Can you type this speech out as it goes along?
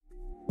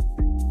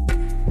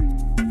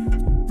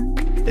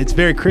it's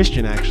very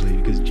Christian, actually,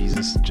 because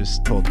Jesus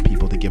just told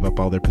people to give up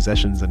all their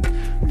possessions and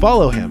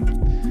follow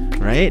him,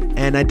 right?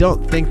 And I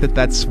don't think that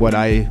that's what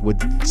I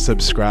would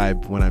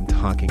subscribe when I'm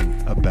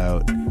talking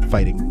about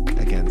fighting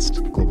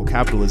against global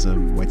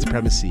capitalism, white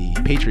supremacy,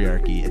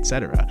 patriarchy,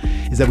 etc.,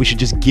 is that we should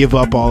just give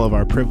up all of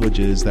our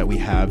privileges that we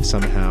have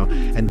somehow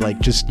and like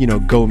just, you know,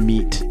 go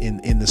meet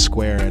in the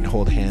square and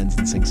hold hands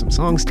and sing some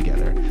songs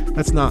together.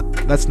 That's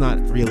not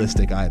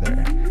realistic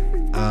either.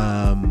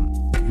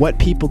 What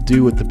people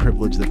do with the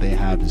privilege that they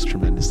have is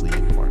tremendously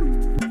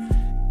important.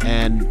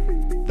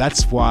 And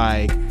that's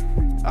why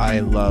I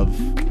love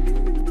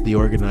the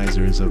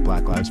organizers of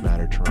Black Lives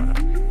Matter Toronto,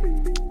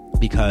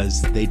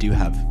 because they do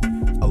have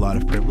a lot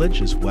of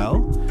privilege as well,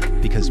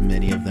 because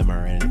many of them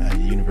are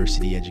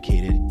university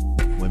educated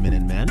women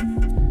and men,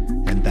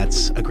 and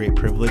that's a great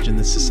privilege in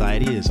this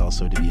society, is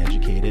also to be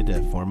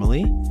educated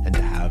formally and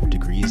to have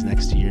degrees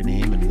next to your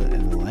name and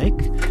the like.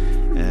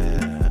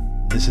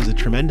 This is a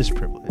tremendous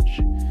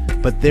privilege,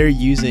 but they're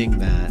using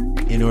that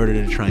in order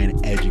to try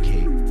and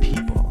educate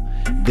people.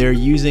 They're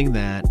using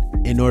that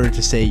in order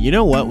to say, you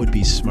know what would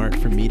be smart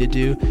for me to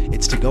do?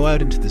 It's to go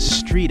out into the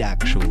street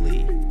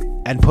actually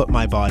and put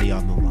my body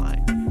on the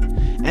line.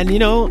 And you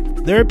know,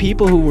 there are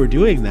people who were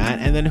doing that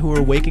and then who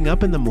were waking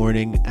up in the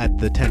morning at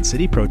the Tent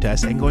City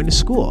protest and going to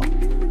school,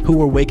 who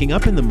were waking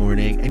up in the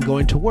morning and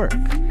going to work.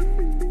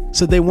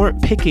 So they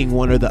weren't picking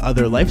one or the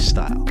other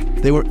lifestyle.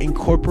 They were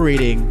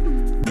incorporating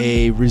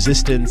a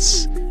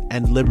resistance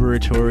and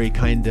liberatory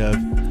kind of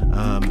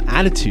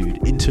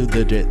attitude into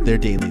their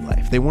daily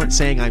life. They weren't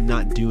saying, I'm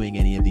not doing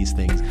any of these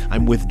things,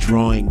 I'm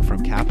withdrawing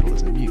from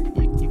capitalism. You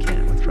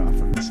can't withdraw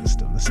from the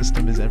system. The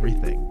system is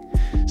everything.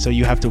 So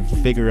you have to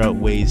figure out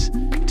ways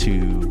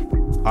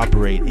to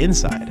operate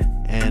inside.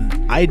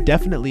 And I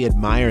definitely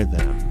admire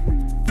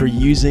them for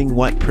using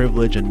what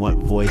privilege and what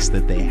voice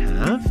that they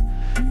have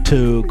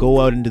to go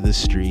out into the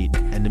street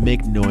and to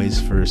make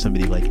noise for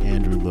somebody like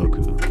Andrew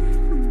Loku,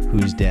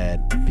 who's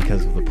dead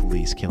because of the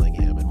police killing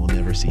him and will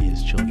never see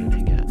his children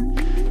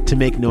again. To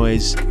make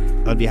noise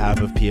on behalf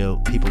of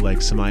people like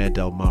Samaya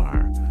Del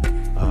Mar,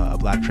 a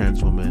black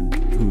trans woman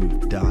who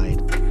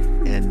died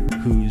and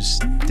whose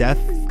death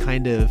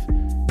kind of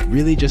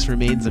really just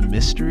remains a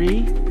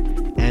mystery.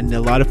 And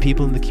a lot of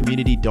people in the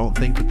community don't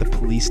think that the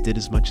police did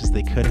as much as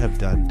they could have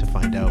done to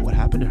find out what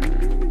happened to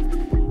her.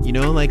 You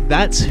know, like,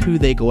 that's who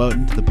they go out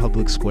into the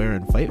public square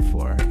and fight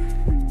for.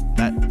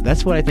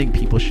 That's what I think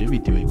people should be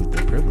doing with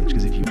their privilege,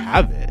 because if you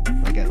have it,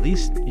 like, at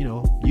least, you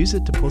know, use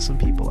it to pull some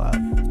people up,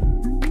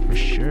 for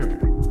sure.